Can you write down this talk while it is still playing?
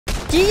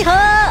集合！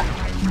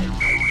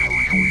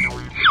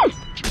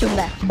兄弟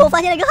们，我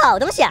发现了一个好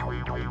东西啊！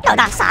老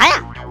大，啥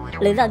呀？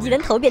能让敌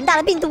人头变大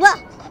的病毒啊！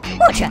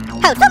我去，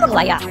还有这么个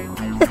玩意儿！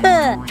呵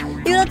呵，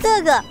有了这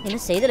个，你们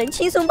谁都能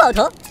轻松爆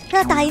头，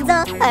那打一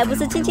仗还不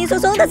是轻轻松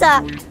松的事？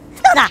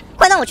老大，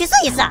快让我去试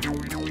一试！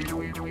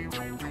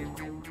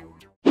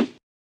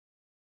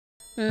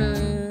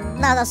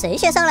那让谁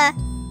先上来？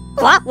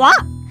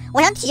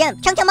我想体验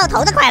枪枪爆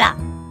头的快乐。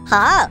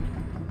好，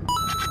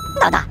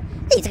老大，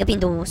你这个病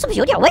毒是不是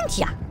有点问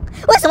题啊？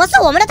为什么是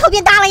我们的头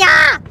变大了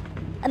呀？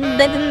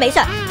没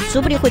事，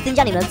说不定会增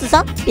加你们的智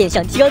商，变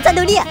相提高战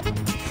斗力。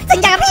增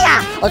加个屁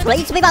呀！我除了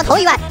一直被爆头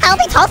以外，还要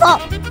被嘲讽。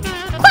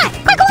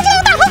快攻击那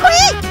个大头鬼！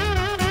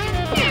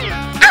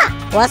啊！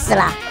我死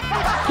了。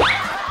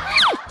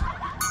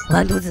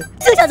完犊子，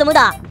这下怎么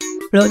打？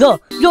老大，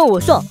让我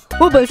上，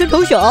我本身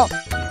头小。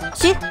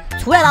行，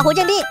出来吧，火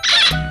箭兵。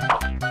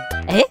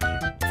哎，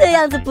这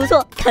样子不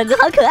错，看着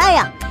好可爱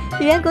呀，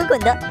圆滚滚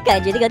的，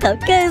感觉这个头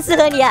更适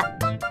合你啊。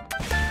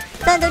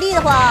战斗力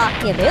的话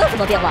也没有什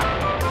么变化。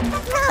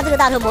那这个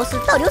大头模式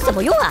到底有什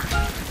么用啊？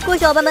各位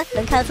小伙伴们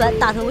能看得出来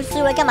大头模式是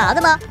用来干嘛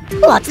的吗？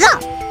我知道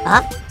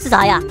啊，是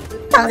啥呀？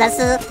当然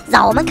是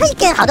让我们可以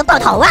更好的爆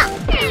头啊！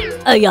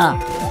哎呀，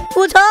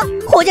我操，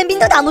火箭兵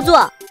都挡不住，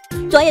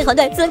专业团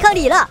队只能靠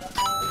你了。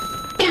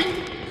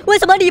为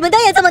什么你们的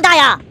也这么大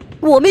呀？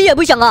我们也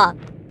不想啊。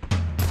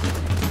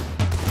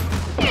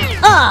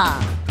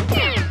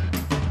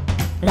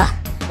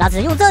那只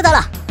能用这的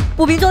了。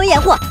步兵作为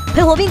掩护，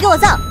配火兵给我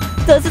上，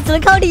这次只能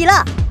靠你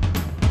了。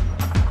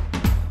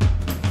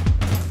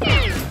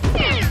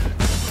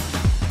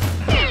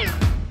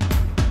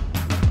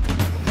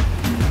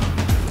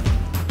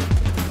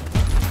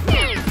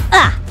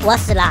我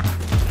死了！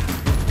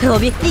配火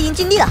兵，你已经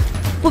尽力了。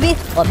步兵，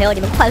我配合你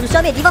们快速消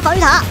灭敌方防御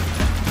塔。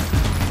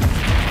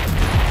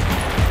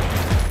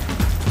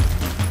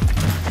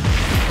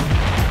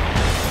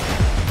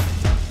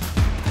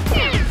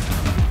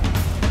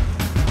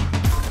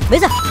没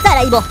事，再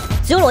来一波，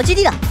只有我基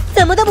地了，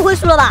怎么都不会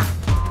输了吧？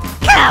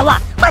可恶，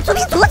快出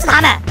兵阻止他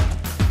们！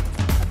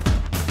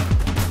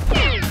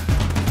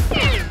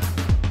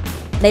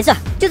没事，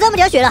就这么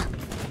点血了。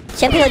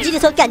先配合基地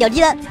车干掉敌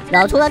人，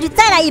然后冲上去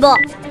再来一波！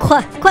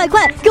快，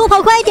给我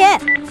跑快一点！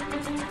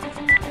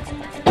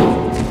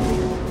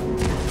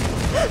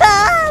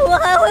啊，我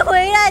还会回